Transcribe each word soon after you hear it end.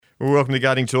Well, welcome to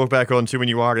Gardening Talk, back on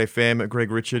 2NUR FM. Greg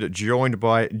Richard, joined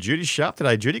by Judy Sharp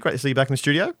today. Judy, great to see you back in the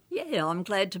studio. Yeah, I'm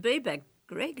glad to be back,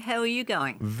 Greg. How are you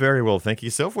going? Very well, thank you.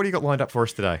 Yourself? What do you got lined up for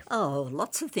us today? Oh,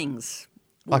 lots of things.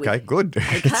 Okay, good.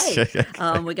 Okay.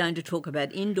 We're going to talk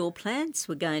about indoor plants.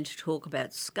 We're going to talk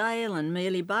about scale and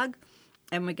mealybug.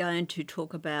 And we're going to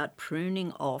talk about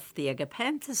pruning off the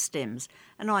agapanthus stems.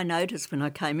 And I noticed when I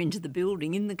came into the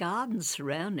building, in the garden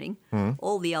surrounding,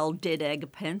 all the old dead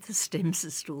agapanthus stems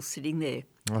are still sitting there.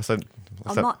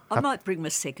 I might bring my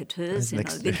secateurs in.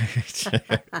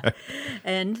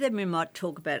 And then we might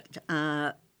talk about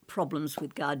problems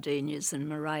with gardenias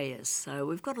and morelias. So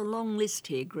we've got a long list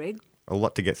here, Greg. A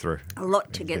lot to get through. A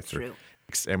lot to get through.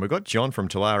 And we've got John from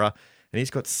Talara, and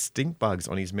he's got stink bugs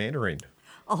on his mandarin.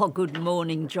 Oh, good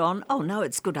morning, John. Oh, no,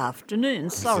 it's good afternoon.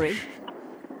 Sorry.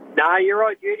 No, you're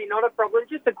right, Judy. Not a problem.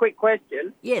 Just a quick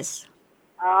question. Yes.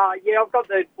 I've got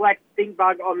the black stink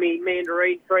bug on my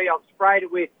mandarin tree. I've sprayed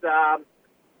it with a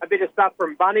bit of stuff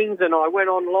from Bunnings, and I went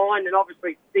online, and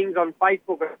obviously things on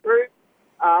Facebook are through.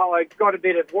 I got a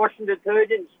bit of washing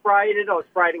detergent, sprayed it. I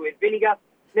sprayed it with vinegar.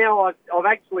 Now I've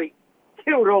actually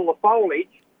killed all the foliage.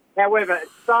 However,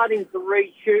 it's starting to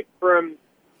reshoot from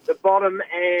the bottom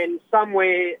and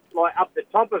somewhere like up the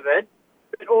top of it,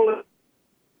 but all of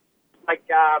it's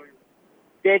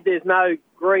dead. There's no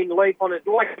green leaf on it.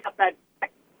 Do I cut that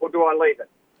back or do I leave it?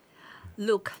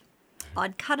 Look,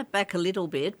 I'd cut it back a little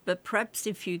bit, but perhaps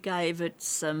if you gave it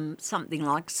something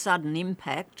like sudden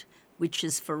impact, which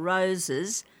is for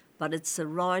roses, but it's the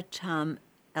right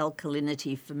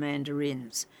alkalinity for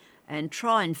mandarins, and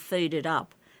try and feed it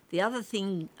up. The other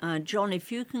thing, John,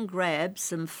 if you can grab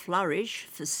some flourish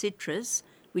for citrus,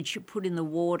 which you put in the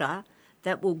water,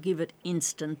 that will give it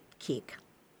instant kick.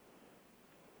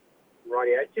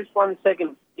 Rightio. Just 1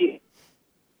 second. Yeah.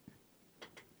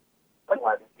 I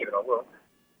will.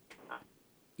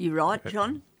 You right,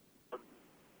 John?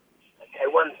 Okay,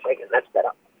 1 second. That's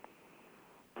better.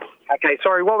 Okay,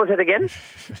 sorry, what was it again?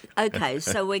 Okay,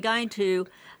 so we're going to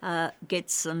get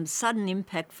some sudden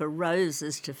impact for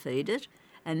roses to feed it.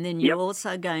 And then you're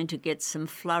also going to get some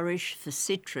flourish for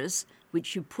citrus,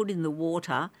 which you put in the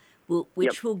water,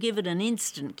 which will give it an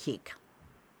instant kick.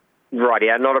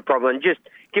 Rightio, not a problem. Just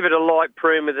give it a light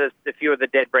prune with a few of the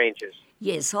dead branches.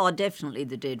 Yes, definitely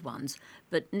the dead ones.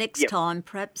 But next time,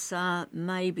 perhaps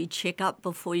maybe check up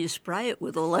before you spray it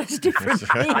with all those different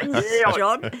things,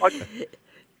 John.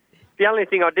 The only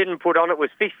thing I didn't put on it was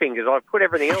fish fingers. I put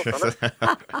everything else on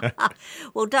it.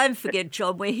 Well, don't forget,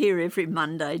 John, we're here every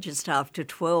Monday just after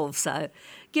 12, so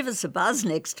give us a buzz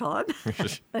next time.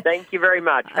 Thank you very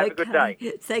much. Have a good day.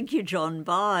 Thank you, John.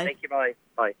 Bye. Thank you. Bye.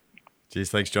 Bye. Cheers,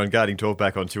 thanks, John. Gardening Talk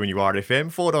back on 2NUR FM,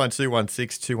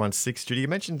 49216216. Judy, you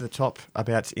mentioned at the top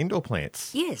about indoor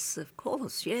plants. Yes, of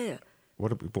course, yeah.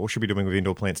 What should we be doing with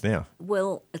indoor plants now?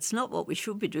 Well, it's not what we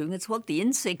should be doing. It's what the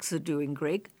insects are doing,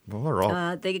 Greg. All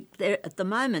right. They're at the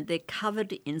moment, they're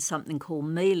covered in something called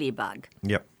mealybug.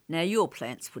 Yep. Now, your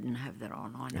plants wouldn't have that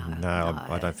on, I know. No,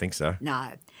 I don't think so.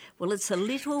 No. Well, it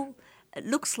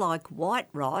looks like white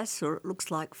rice or it looks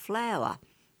like flour,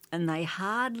 and they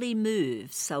hardly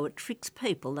move, so it tricks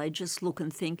people. They just look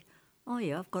and think, oh,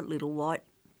 yeah, I've got little white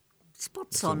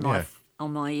spots on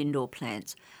my indoor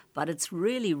plants. But it's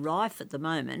really rife at the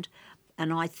moment,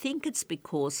 and I think it's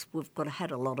because we've had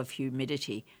a lot of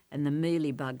humidity and the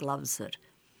mealybug loves it.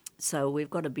 So we've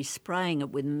got to be spraying it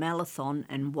with Malathion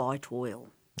and white oil.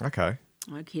 Okay.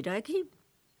 Okie dokie.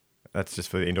 That's just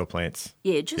for indoor plants?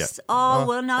 Yeah, if you've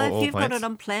got it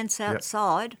on plants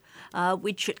outside,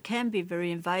 which it can be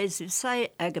very invasive, say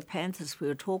agapanthus we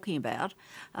were talking about,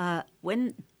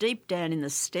 when deep down in the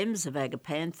stems of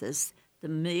agapanthus, the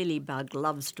mealybug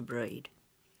loves to breed.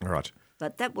 Right.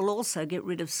 But that will also get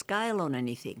rid of scale on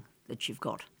anything that you've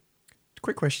got.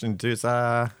 Quick question, does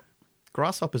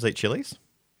grasshoppers eat chilies?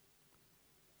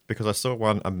 Because I saw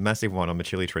a massive one on my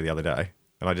chili tree the other day,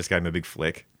 and I just gave him a big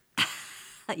flick.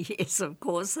 Yes, of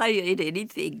course, they eat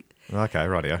anything. Okay,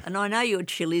 rightio. And I know your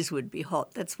chilies would be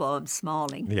hot, that's why I'm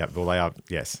smiling. Yeah, well, they are,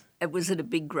 yes. Was it a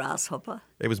big grasshopper?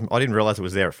 I didn't realise it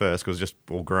was there at first because it was just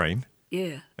all green.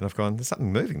 Yeah. And I've gone, there's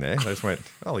something moving there. I just went,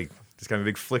 he just gave me a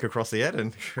big flick across the head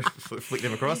and flicked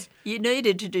him across. You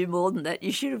needed to do more than that.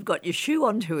 You should have got your shoe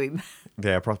onto him.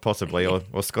 Yeah, possibly. Or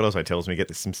Scott also tells me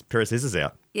get some pair of scissors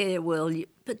out. Yeah, well,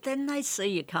 but then they see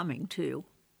you coming too.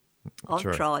 I've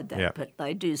tried that, but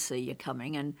they do see you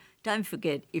coming. And don't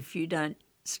forget, if you don't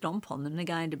stomp on them, they're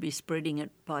going to be spreading it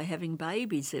by having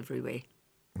babies everywhere.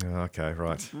 Okay,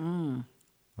 right. Mm.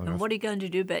 And what are you going to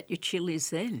do about your chilies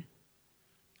then?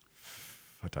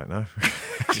 I don't know.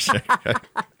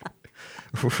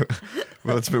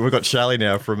 Well, we've got Charlie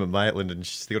now from Maitland, and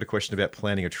she's got a question about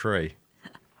planting a tree.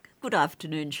 Good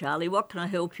afternoon, Charlie. What can I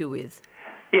help you with?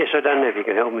 Yes, I don't know if you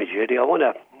can help me, Judy. I want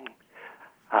to.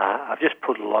 I've just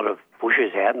put a lot of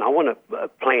bushes out, and I want to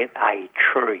plant a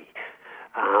tree.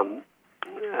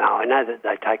 I know that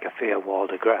they take a fair while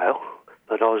to grow,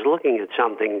 but I was looking at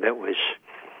something that was,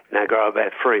 grow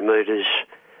about 3 metres,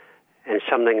 and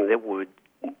something that would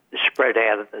spread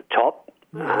out at the top,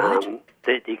 Right.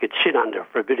 that you could sit under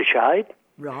for a bit of shade.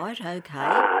 Right, okay.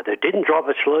 That didn't drop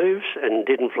its leaves and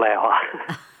didn't flower.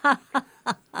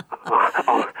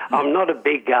 I'm not a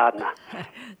big gardener.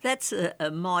 That's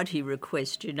a mighty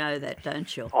request, you know that,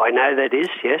 don't you? I know that is,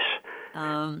 yes.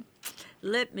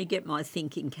 Let me get my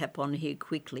thinking cap on here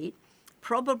quickly.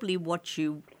 Probably what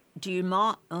you... Do you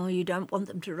mind... Oh, you don't want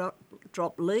them to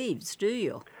drop leaves, do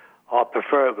you? Oh,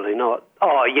 preferably not.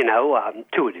 Oh,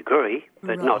 to a degree,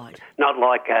 but Right. not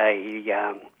like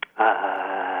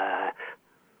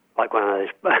like one of those.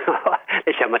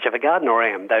 That's how much of a gardener I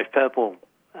am. Those purple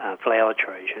flower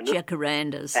trees,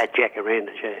 Jacarandas.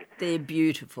 Jacarandas, yeah. They're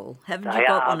beautiful. Haven't They you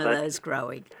got are, one of but- those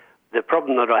growing? The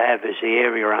problem that I have is the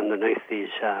area underneath is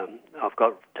I've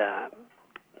got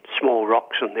small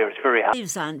rocks in there. It's very hard.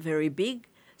 Leaves aren't very big,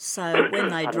 so when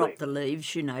they Pardon drop me. the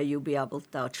leaves, you'll be able...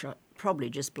 They'll probably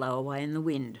just blow away in the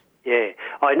wind. Yeah,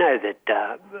 I know that,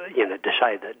 to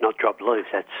say that not drop leaves,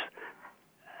 that's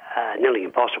nearly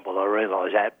impossible, I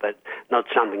realise that, but not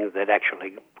something that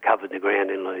actually covered the ground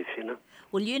in leaves,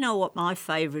 Well, you know what my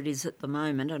favourite is at the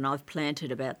moment, and I've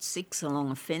planted about 6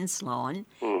 along a fence line,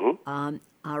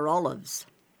 are olives.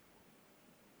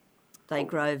 They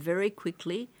grow very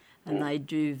quickly and they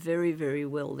do very, very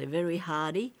well. They're very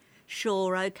hardy.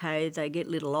 Sure, okay, they get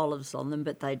little olives on them,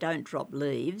 but they don't drop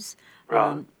leaves.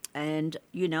 Right. And,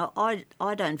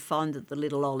 I don't find that the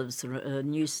little olives are a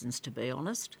nuisance, to be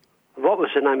honest. What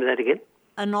was the name of that again?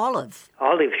 An olive.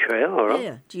 Olive tree, all right.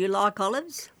 Yeah. Do you like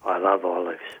olives? I love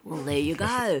olives. Well, there you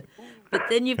go. But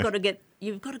then you've got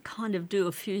to kind of do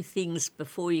a few things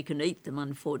before you can eat them,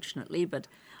 unfortunately. But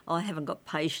I haven't got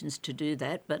patience to do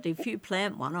that. But if you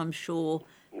plant one, I'm sure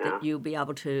that you'll be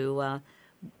able to.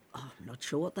 I'm not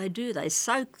sure what they do. They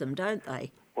soak them, don't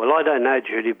they? Well, I don't know,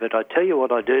 Judy, but I tell you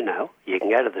what I do know. You can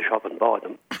go to the shop and buy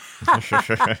them.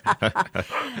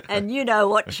 And you know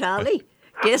what, Charlie?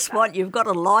 Guess what? You've got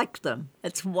to like them.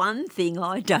 It's one thing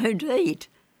I don't eat.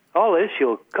 Olives,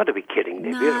 you've got to be kidding.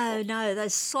 They're beautiful. No, they're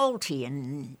salty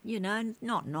and,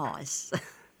 not nice.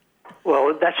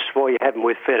 Well, that's why you have them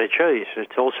with feta cheese.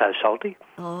 It's also salty.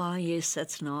 Oh, yes,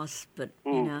 that's nice. But,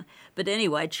 But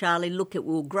anyway, Charlie, look, it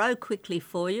will grow quickly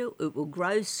for you. It will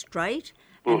grow straight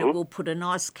and it will put a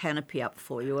nice canopy up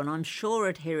for you. And I'm sure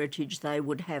at Heritage they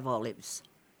would have olives.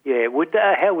 Yeah,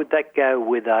 how would that go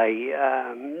with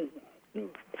a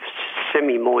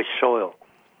semi-moist soil?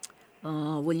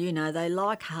 Oh, well, they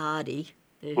like hardy.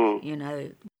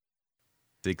 They're,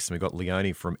 6, and we've got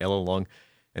Leonie from Ellalong,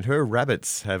 and her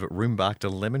rabbits have room-barked a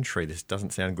lemon tree. This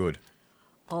doesn't sound good.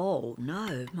 Oh,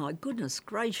 no, my goodness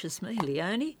gracious me,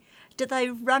 Leonie. Do they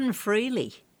run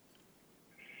freely?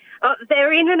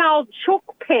 They're in an old chook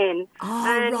pen. Oh,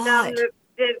 and right.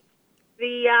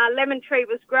 The lemon tree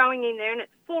was growing in there and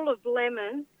it's full of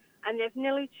lemons and they've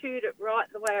nearly chewed it right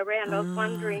the way around. I was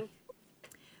wondering...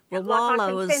 Well, I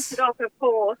while can fence it off, of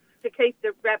course, to keep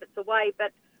the rabbits away,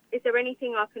 but is there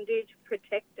anything I can do to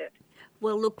protect it?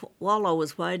 Well, look, while I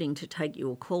was waiting to take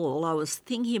your call, I was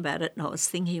thinking about it and I was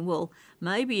thinking, well,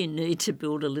 maybe you need to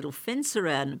build a little fence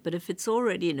around it, but if it's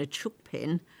already in a chook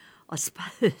pen, I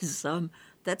suppose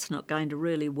that's not going to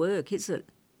really work, is it?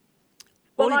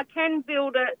 Well, I can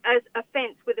build a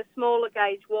fence with a smaller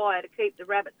gauge wire to keep the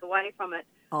rabbits away from it.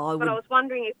 But I was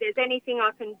wondering if there's anything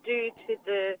I can do to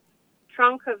the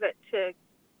trunk of it to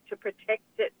protect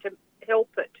it, to help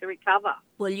it to recover.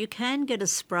 Well, you can get a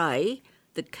spray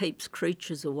that keeps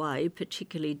creatures away,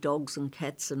 particularly dogs and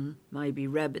cats and maybe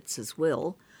rabbits as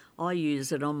well. I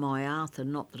use it on my Arthur,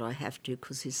 not that I have to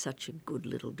because he's such a good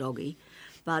little doggy.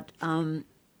 But, and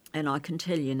I can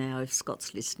tell you now, if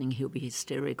Scott's listening, he'll be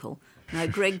hysterical. No,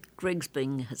 Greg's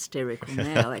being hysterical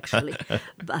now, actually.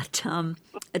 But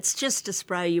it's just a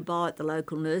spray you buy at the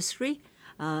local nursery.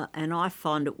 And I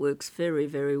find it works very,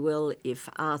 very well if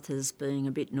Arthur's being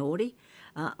a bit naughty.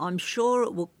 I'm sure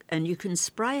it will, and you can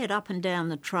spray it up and down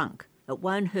the trunk. It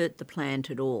won't hurt the plant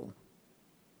at all.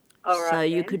 All right, so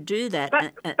you then. could do that.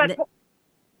 But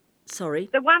sorry.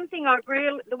 the one thing I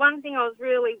was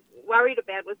really worried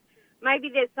about was maybe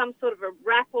there's some sort of a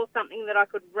wrap or something that I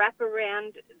could wrap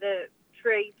around the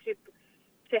tree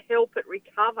to help it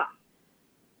recover.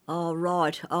 Oh,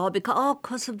 right.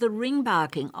 Because of the ring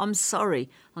barking. I'm sorry.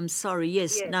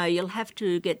 Yes. No, you'll have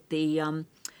to get the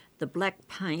black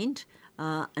paint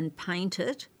and paint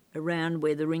it around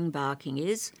where the ring barking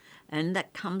is, and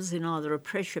that comes in either a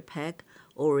pressure pack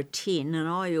or a tin, and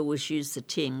I always use the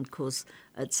tin because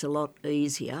it's a lot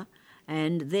easier.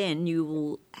 And then you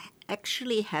will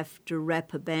actually have to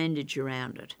wrap a bandage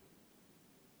around it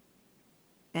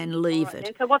and leave it.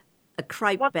 And so a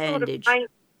crepe what bandage. Sort of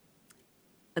paint?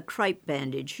 A crepe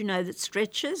bandage, that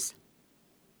stretches.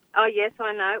 Oh, yes,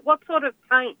 I know. What sort of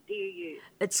paint do you use?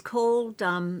 It's called,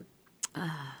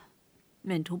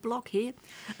 mental block here.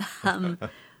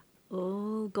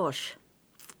 Oh, gosh.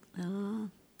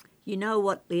 You know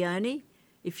what, Leonie?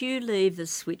 If you leave the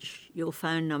switch, your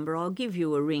phone number, I'll give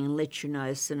you a ring and let you know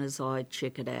as soon as I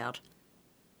check it out.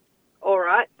 All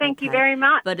right. Thank you very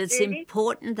much, But it's Judy.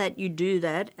 important that you do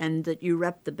that and that you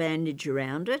wrap the bandage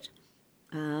around it.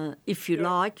 If you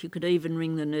like, you could even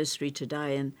ring the nursery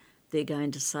today and they're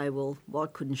going to say, well, why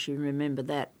couldn't she remember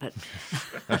that? But,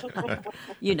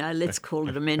 let's call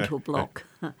it a mental block.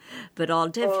 But I'll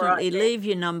definitely leave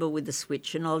your number with the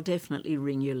switch and I'll definitely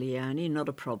ring you, Leonie, not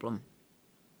a problem.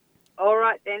 All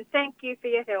right, then. Thank you for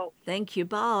your help. Thank you.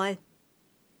 Bye.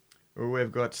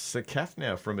 We've got Sir Kath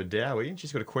now from Adowie, and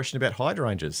she's got a question about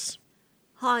hydrangeas.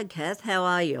 Hi, Kath. How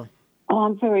are you? Oh,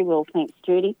 I'm very well, thanks,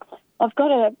 Judy. I've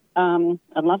got a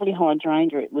lovely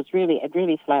hydrangea. It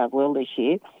really flowered well this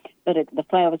year, but the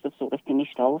flowers have sort of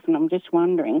finished off, and I'm just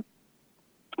wondering,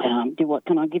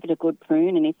 can I give it a good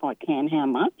prune, and if I can, how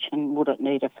much, and would it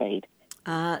need a feed?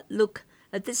 Look,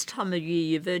 at this time of year,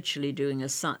 you're virtually doing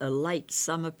a late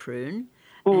summer prune,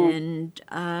 and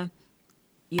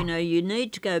you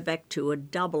need to go back to a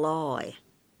double eye.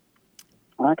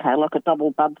 Okay, like a double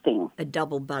bud thing. A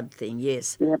double bud thing,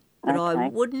 yes. Yep. But okay.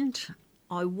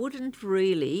 I wouldn't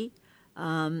really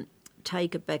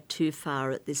take it back too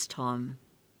far at this time.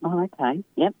 Oh, okay.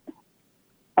 Yep.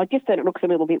 I just thought it looks a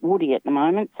little bit woody at the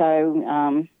moment,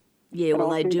 so. Yeah, well,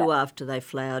 they do after they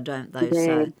flower, don't they? Yeah,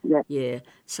 so yeah. yeah.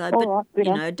 So, All but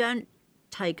right, don't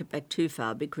take it back too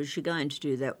far because you're going to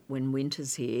do that when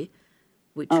winter's here,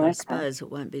 which Oh, I okay. suppose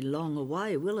it won't be long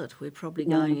away, will it? We're probably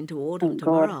going into autumn Thank God.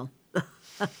 tomorrow.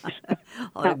 I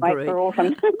Can't wait agree. for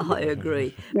autumn. I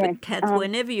agree. Yeah, But, Kath,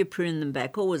 whenever you prune them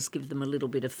back, always give them a little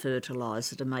bit of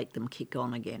fertiliser to make them kick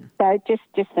on again. So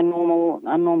just a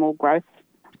normal growth,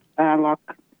 like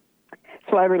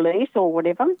slow release or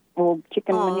whatever, or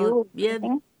chicken manure or yeah.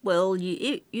 something? Well,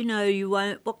 you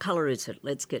won't. What colour is it?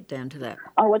 Let's get down to that.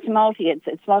 Oh, it's multi.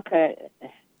 It's like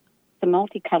it's a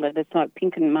multicoloured. It's like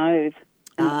pink and mauve.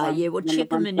 Yeah, well, and the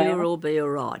chicken one manure flower. will be all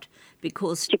right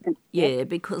because Chicken,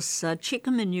 because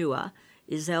chicken manure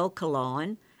is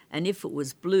alkaline, and if it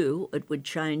was blue, it would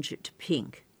change it to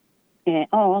pink. Yeah.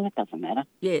 Oh, well, that doesn't matter.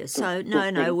 Yeah. So good no.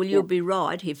 thing, Well, yeah. you'll be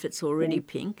right if it's already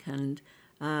pink, and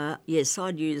yes,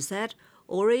 I'd use that,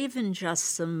 or even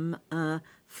just some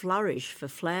flourish for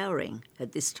flowering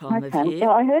at this time of Okay. year. So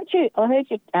I heard you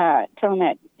telling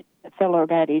that fellow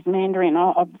about his mandarin.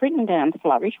 I've written down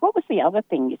flourish. What was the other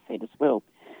thing you said as well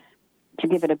to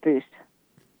give it a boost?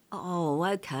 Oh,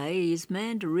 okay. His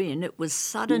mandarin. It was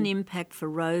sudden impact for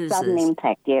roses. Sudden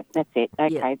impact. Yep, that's it.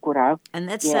 Okay, Yeah. good. And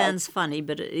that Yeah. sounds funny,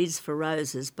 but it is for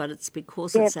roses, but it's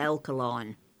because it's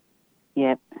alkaline.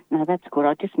 Yep. No, that's good.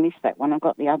 I just missed that one. I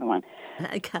got the other one.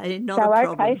 Okay, not So a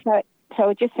problem. okay,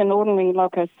 so just an ordinary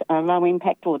like a low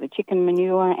impact or the chicken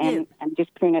manure and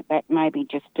just prune it back maybe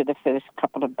just to the first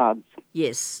couple of buds.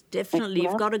 Yes, definitely.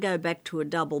 You've right. got to go back to a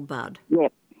double bud.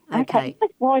 Yep. Okay.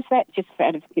 Why is that? Just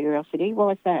out of curiosity,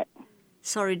 why is that?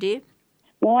 Sorry, dear.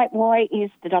 Why is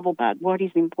the double bud? What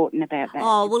is important about that?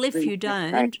 Oh, well, if Really you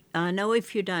don't, great. I know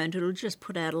if you don't, it'll just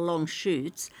put out long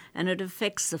shoots and it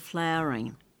affects the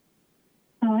flowering.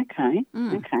 Oh, okay.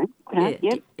 Okay.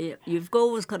 Yep. You've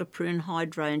always got to prune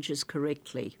hydrangeas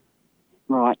correctly.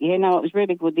 Right. Yeah. No, it was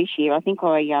really good this year. I think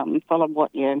I followed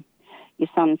what your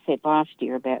son said last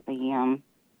year about the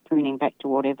pruning back to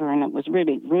whatever, and it was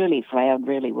really flowered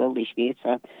really well this year.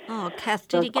 So. Oh, Kath,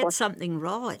 did you get something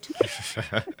right?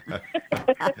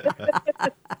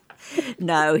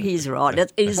 No, he's right.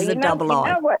 It is the double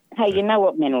eye. You know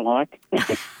what men are like.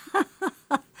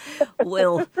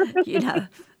 Well,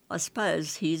 I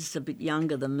suppose he's a bit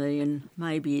younger than me and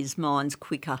maybe his mind's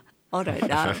quicker. I don't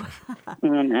know.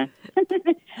 Oh, no.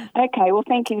 Okay, well,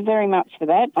 thank you very much for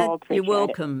that. I appreciate You're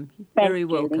welcome. it. Very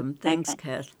Thanks, welcome. Judy. Thanks, Okay.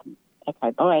 Kath.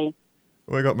 Okay, bye.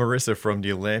 We got Marissa from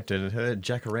New Lambton, and her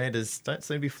jacarandas don't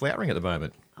seem to be flowering at the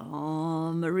moment.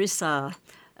 Oh, Marissa,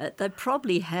 they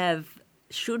probably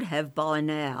should have by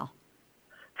now.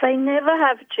 They never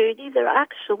have, Judy. They're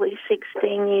actually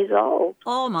 16 years old.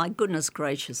 Oh, my goodness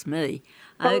gracious me.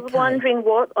 I was wondering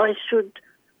what I should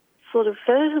sort of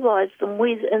fertilise them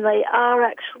with, and they are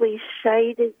actually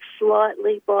shaded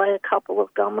slightly by a couple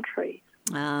of gum trees.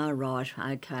 Ah, right.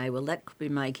 Okay. Well, that could be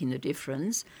making a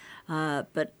difference.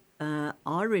 But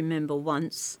I remember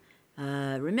once,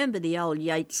 remember the old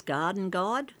Yates Garden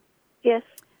Guide? Yes.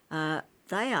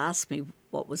 They asked me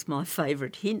what was my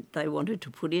favourite hint they wanted to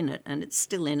put in it, and it's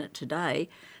still in it today,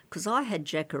 because I had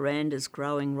jacarandas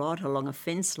growing right along a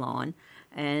fence line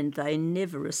and they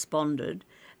never responded.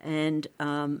 And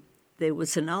there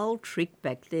was an old trick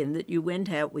back then that you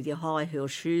went out with your high heel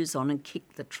shoes on and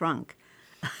kicked the trunk.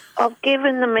 I've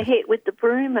given them a hit with the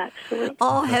broom, actually.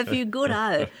 Oh, have you? Good,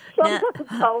 oh. Someone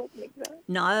told me that.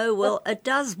 No, well, it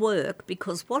does work,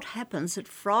 because what happens, it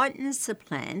frightens the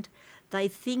plant. They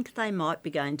think they might be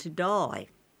going to die,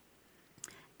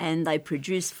 and they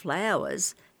produce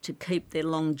flowers to keep their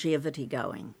longevity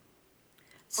going.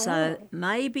 So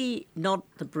maybe not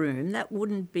the broom, that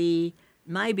wouldn't be,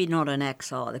 maybe not an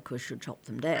axe either, because you'll chop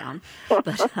them down,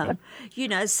 but,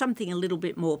 something a little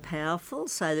bit more powerful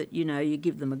so that, you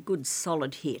give them a good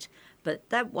solid hit. But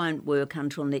that won't work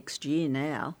until next year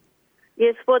now.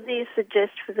 Yes, what do you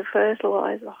suggest for the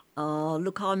fertiliser? Oh,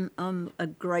 look, I'm a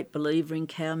great believer in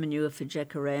cow manure for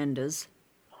jacarandas.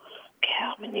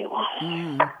 Cow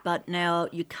manure. But now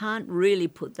you can't really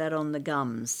put that on the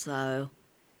gums, so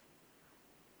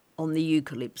on the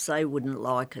eucalypts, they wouldn't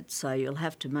like it, so you'll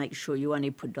have to make sure you only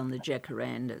put it on the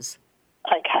jacarandas.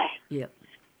 Okay. Yep.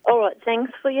 All right,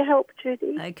 thanks for your help,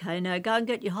 Judy. Okay, now go and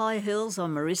get your high heels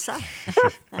on, Marissa.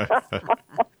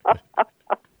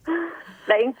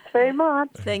 Thanks very much.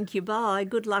 Thank you, bye.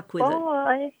 Good luck with it.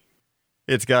 Bye.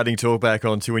 It's Gardening Talk back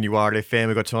on 2NUR FM.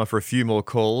 We've got time for a few more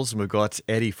calls, and we've got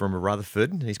Eddie from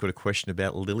Rutherford. He's got a question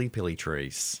about lily-pilly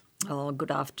trees. Oh,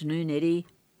 good afternoon, Eddie.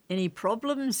 Any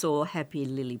problems or happy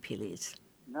lily-pillies?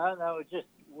 No, we're just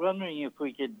wondering if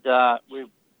we could, we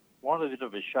want a bit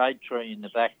of a shade tree in the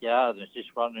backyard, and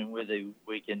just wondering whether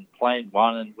we can plant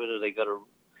one and whether they got an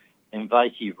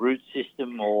invasive root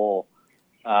system, or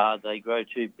they grow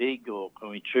too big, or can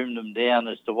we trim them down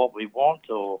as to what we want,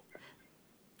 or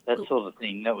that sort of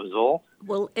thing. That was all.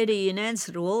 Well, Eddie, in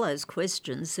answer to all those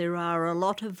questions, there are a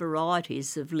lot of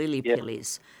varieties of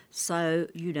lily-pillies. Yep. So,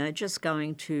 just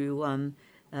going to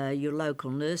your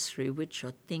local nursery, which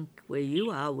I think where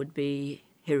you are would be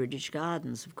Heritage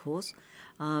Gardens, of course,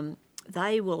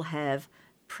 they will have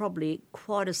probably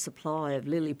quite a supply of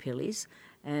lily-pillies,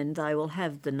 and they will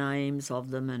have the names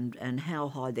of them and how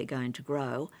high they're going to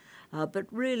grow. But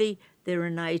really, they're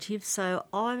a native, so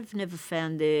I've never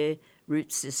found their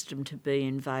root system to be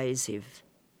invasive.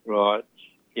 Right,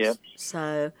 yep.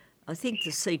 So I think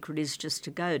the secret is just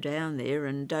to go down there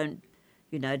and don't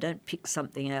pick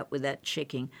something out without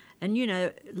checking. And,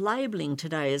 labelling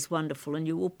today is wonderful, and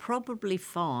you will probably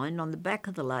find on the back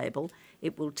of the label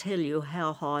it will tell you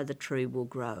how high the tree will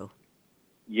grow.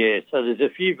 Yeah, so there's a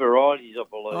few varieties, I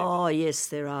believe. Oh, yes,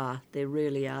 there are. There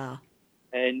really are.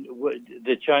 And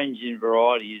the change in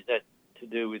variety, is that to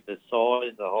do with the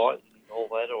size, the height, and all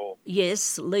that? Or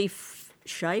yes, leaf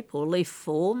shape or leaf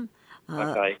form.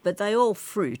 Okay. But they all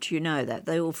fruit, you know that.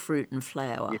 They all fruit and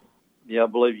flower. Yeah, I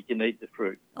believe you can eat the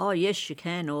fruit. Oh, yes, you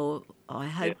can. Or I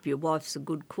hope your wife's a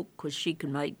good cook, because she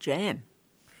can make jam.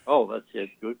 Oh, that's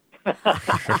good.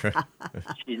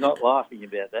 She's not laughing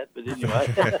about that, but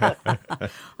anyway.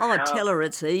 I tell her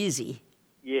it's easy.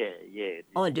 Yeah.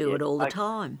 I do it all the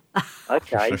time.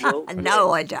 Okay. Well,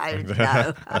 no, I don't.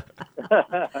 No.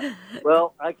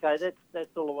 Well, okay, that's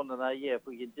all I want to know. Yeah, if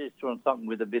we can just want something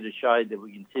with a bit of shade that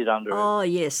we can sit under. Oh,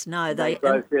 yes. No, they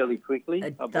grow fairly quickly.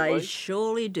 They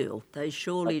surely do. They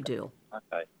surely do.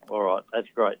 Okay. All right. That's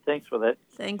great. Thanks for that.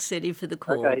 Thanks, Eddie, for the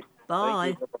call. Okay.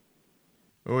 Bye.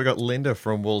 Well, we got Linda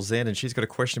from Wallsend, and she's got a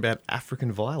question about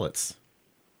African violets.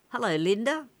 Hello,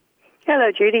 Linda.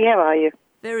 Hello, Judy. How are you?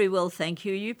 Very well, thank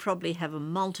you. You probably have a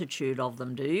multitude of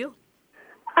them, do you?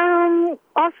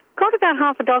 I've got about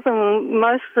half a dozen,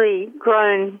 mostly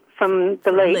grown from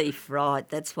the leaf. Right.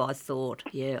 That's what I thought,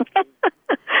 yeah.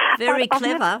 Very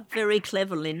clever, very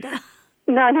clever, Linda.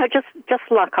 No,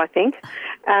 just luck, I think.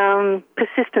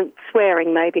 Persistent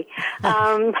swearing, maybe.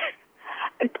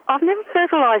 I've never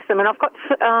fertilised them, and I've got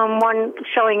one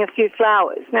showing a few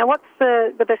flowers. Now, what's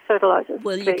the best fertiliser?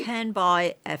 Well, you can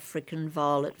buy African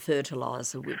violet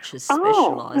fertiliser, which is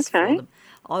specialised for them.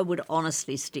 I would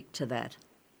honestly stick to that.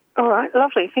 All right,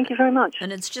 lovely. Thank you very much.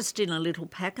 And it's just in a little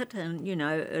packet, and,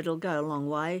 it'll go a long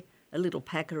way, a little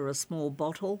packet or a small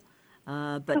bottle.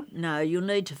 But no, you'll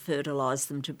need to fertilise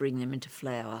them to bring them into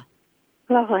flower.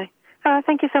 Lovely.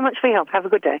 Thank you so much for your help. Have a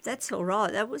good day. That's all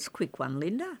right. That was a quick one,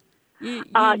 Linda.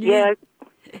 Yeah.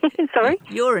 Sorry?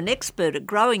 You're an expert at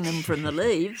growing them from the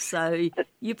leaves, so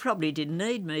you probably didn't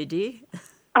need me, dear.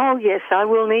 Oh, yes, I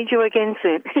will need you again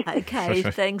soon. Okay,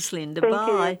 thanks, Linda. Thank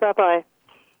Bye. you. Bye-bye.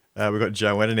 We've got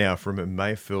Joanna now from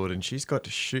Mayfield, and she's got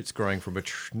shoots growing from a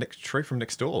tree from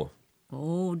next door.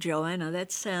 Oh, Joanna,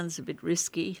 that sounds a bit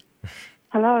risky.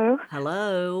 Hello.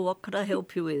 Hello, what could I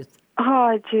help you with?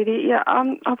 Hi, Judy. Yeah,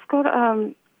 I've got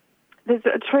there's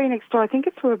a tree next door. I think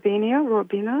it's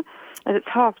Robina, and it's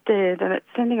half dead, and it's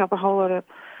sending up a whole lot of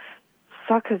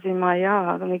suckers in my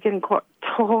yard, and they're getting quite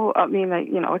tall. I mean,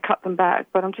 I cut them back,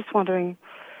 but I'm just wondering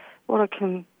what I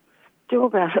can do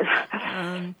about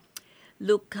it.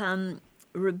 Look,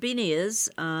 Robinias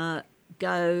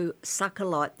go sucker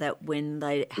like that when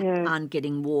they aren't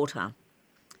getting water.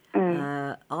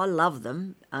 I love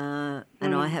them, and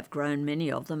I have grown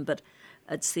many of them, but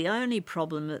it's the only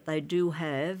problem that they do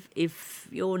have if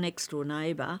your next-door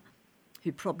neighbour,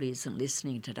 who probably isn't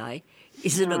listening today,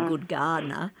 isn't a good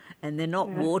gardener and they're not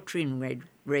watering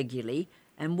regularly,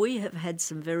 and we have had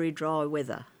some very dry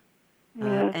weather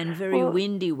and very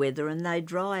windy weather, and they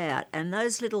dry out. And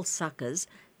those little suckers,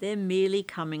 they're merely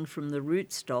coming from the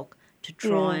rootstock to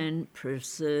try and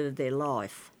preserve their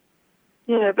life.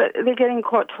 Yeah, but they're getting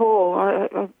quite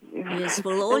tall. Yes,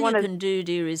 well, all you can do,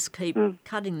 dear, is keep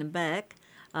cutting them back,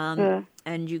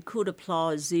 and you could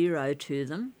apply zero to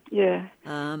them. Yeah.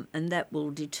 And that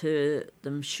will deter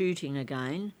them shooting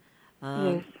again.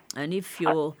 And if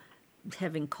you're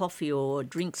having coffee or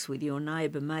drinks with your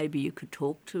neighbour, maybe you could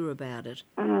talk to her about it.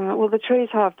 Well, the tree's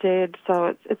half dead,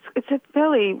 so it's a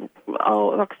fairly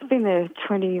old, like it's been there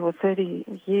 20 or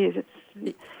 30 years.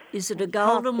 Is it a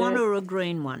golden one or a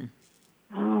green one?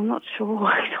 Oh, I'm not sure.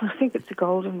 I think it's a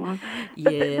golden one.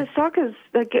 But Yeah. the suckers,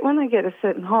 when they get a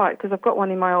certain height, because I've got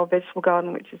one in my old vegetable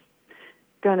garden which is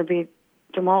going to be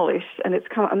demolished, and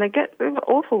they get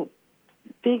awful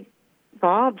big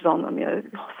barbs on them,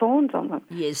 thorns on them.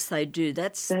 Yes, they do.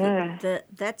 That's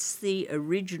the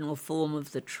original form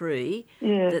of the tree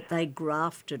that they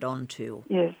grafted onto.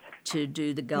 Yes. To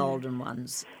do the golden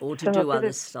ones or to do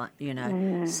other stuff,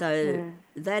 So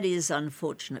that is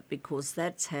unfortunate because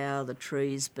that's how the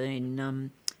tree's been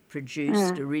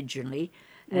produced originally.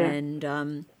 And,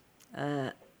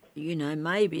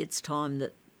 maybe it's time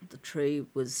that the tree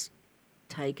was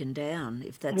taken down,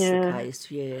 if that's the case,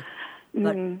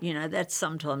 But, that's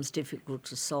sometimes difficult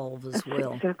to solve as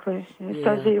well. Exactly. Yeah.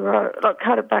 So zero,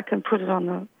 cut it back and put it on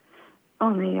the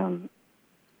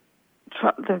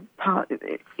part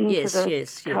into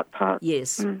the cut part.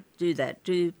 Yes, do that.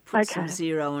 Put some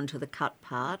zero onto the cut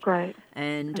part. Great.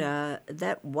 And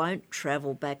that won't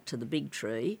travel back to the big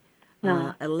tree.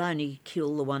 No. It'll only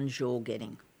kill the ones you're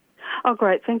getting. Oh,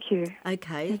 great. Thank you.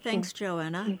 Okay. Thanks,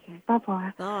 Joanna. Okay.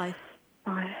 Bye-bye. Bye.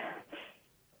 Bye.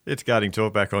 It's Gardening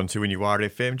Talk back on 2NUR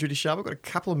FM. Judy Sharp, we've got a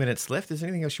couple of minutes left. Is there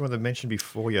anything else you want to mention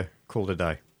before you call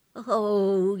today?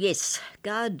 Oh, yes.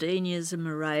 Gardenias and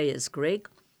Morelias, Greg.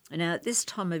 Now, at this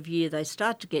time of year, they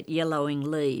start to get yellowing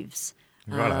leaves.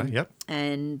 Right, yep.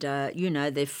 And,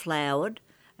 they're flowered,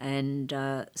 and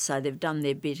so they've done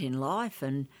their bit in life,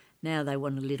 and now they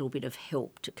want a little bit of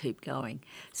help to keep going.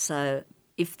 So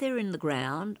if they're in the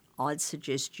ground, I'd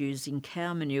suggest using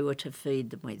cow manure to feed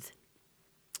them with.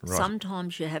 Right.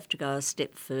 Sometimes you have to go a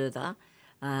step further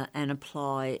and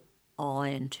apply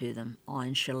iron to them,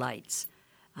 iron chelates.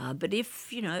 But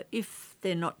if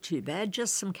they're not too bad,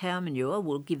 just some cow manure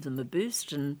will give them a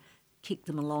boost and kick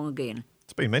them along again.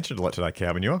 It's been mentioned a lot today,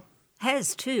 cow manure.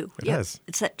 Has too. It has.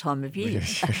 It's that time of year.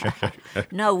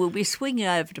 No, we'll be swinging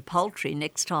over to poultry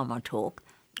next time I talk.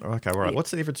 Okay, all right. Yeah.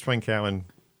 What's the difference between cow and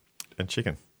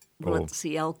chicken? Well, it's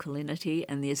the alkalinity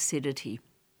and the acidity.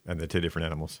 And they're two different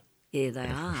animals. Yeah, they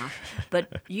are.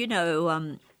 But,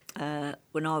 when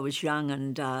I was young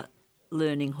and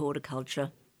learning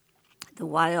horticulture, the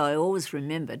way I always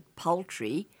remembered,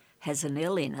 poultry has an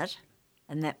L in it,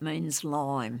 and that means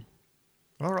lime.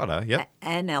 All right, yep.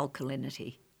 And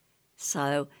alkalinity.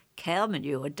 So cow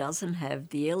manure doesn't have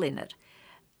the L in it.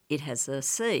 It has a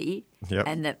C,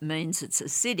 and that means it's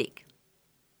acidic.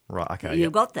 Right, okay.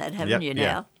 You've got that, haven't you now?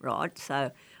 Yeah. Right,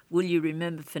 so will you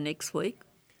remember for next week?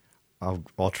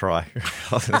 I'll try.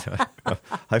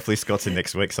 Hopefully Scott's in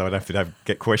next week so I don't have to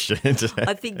get questioned.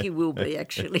 I think he will be,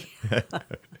 actually.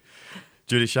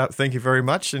 Judy Sharp, thank you very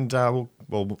much, and it'll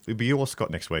be you or Scott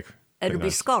next week. It'll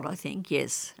be Scott, I think,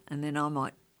 yes, and then I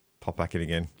might pop back in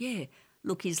again. Yeah.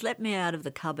 Look, he's let me out of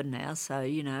the cupboard now, so,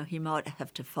 he might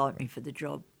have to fight me for the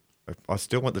job. I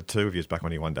still want the two of you back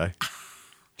on here one day,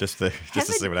 just to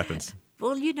see what happens.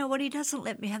 Well, you know what? He doesn't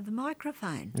let me have the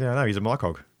microphone. Yeah, I know. He's a mic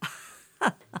hog.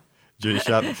 Judy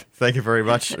Sharp, thank you very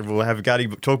much. We'll have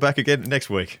Gardening Talk back again next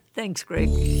week. Thanks, Greg.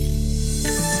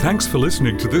 Thanks for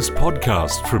listening to this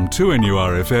podcast from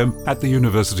 2NURFM at the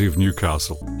University of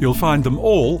Newcastle. You'll find them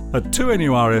all at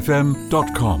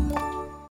 2NURFM.com.